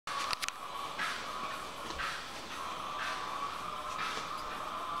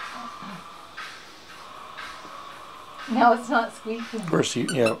No, it's not squeaking. Of course,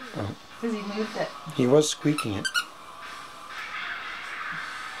 yeah. Because he moved it. He was squeaking it.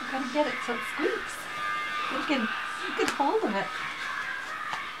 You gotta get it so it squeaks. You can hold of it.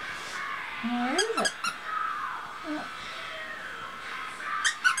 Where is it? Oh.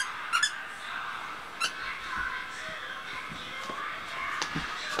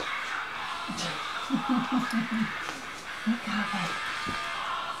 You got it.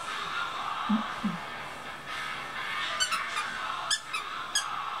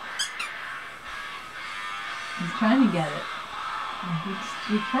 He's trying to get it.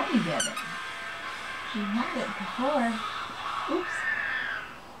 He's trying to get it. He had it before. Oops.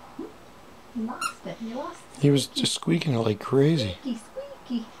 He lost it. He lost it. He was just squeaking it like crazy. Squeaky,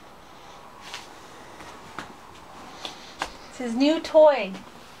 squeaky. It's his new toy.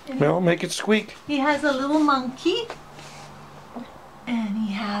 Well, make it squeak. He has a little monkey. And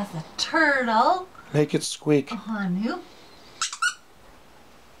he has a turtle. Make it squeak. A Hanu.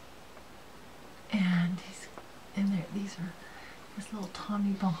 And these are his little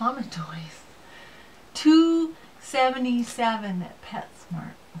Tommy Bahama toys. $2.77 at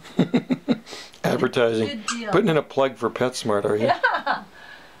PetSmart. Advertising. Good deal. Putting in a plug for PetSmart, are you? Yeah.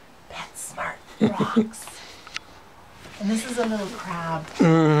 PetSmart rocks. And this is a little crab.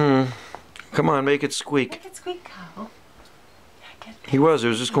 Come on, make it squeak. Make it squeak, cow. He was. It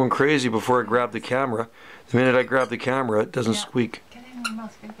was just going crazy before I grabbed the camera. The minute I grab the camera, it doesn't squeak. Get it in your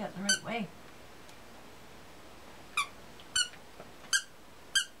mouth. Gotta get it the right way.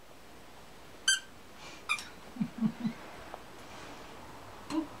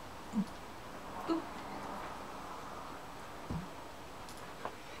 Boop. Boop.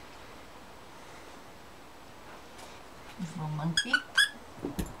 This little monkey.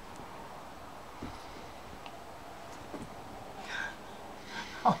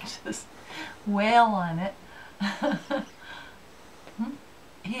 I'll just wail on it.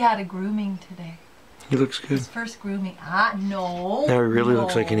 He had a grooming today. He looks good. His first grooming. No. Now he really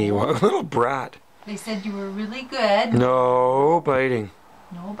looks like an Ewok. Little brat. They said you were really good. No biting.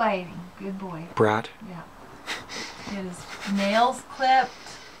 No biting. Good boy. Brat. Yeah. He had his nails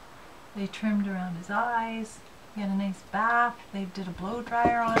clipped. They trimmed around his eyes. He had a nice bath. They did a blow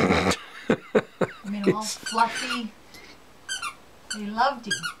dryer on him. Made him all fluffy. They loved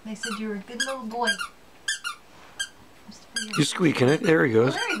you. They said you were a good little boy. You're squeaking it. There he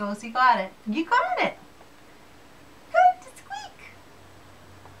goes. Oh, there he goes. He got it. You got it. You got it to squeak.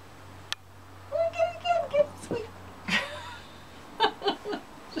 Oh, get it again. Get it squeak.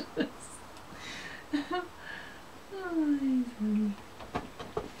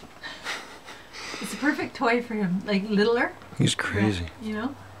 It's a perfect toy for him, like littler. He's crazy. You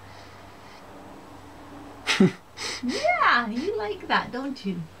know? Yeah, you like that, don't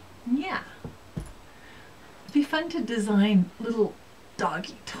you? Yeah. It'd be fun to design little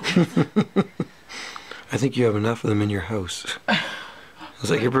doggy toys. I think you have enough of them in your house.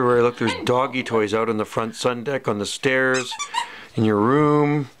 It's like everywhere I look, there's doggy toys out on the front sun deck, on the stairs, in your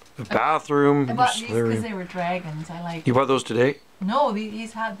room, the bathroom. I bought these because they were dragons. I like. You bought those today? No,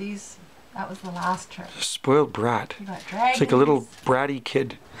 he's had these. That was the last trip. Spoiled brat. He got dragons. It's like a little bratty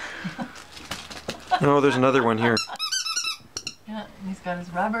kid. Oh, there's another one here. Yeah, and he's got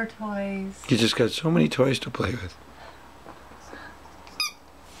his rubber toys. You just got so many toys to play with.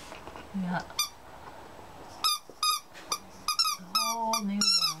 Yeah. A whole new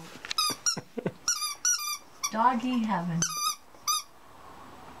world. Doggy heaven.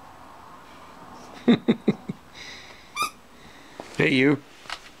 Hey, you.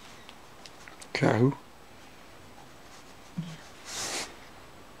 Cow.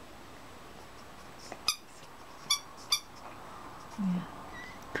 Yeah.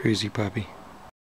 Crazy puppy.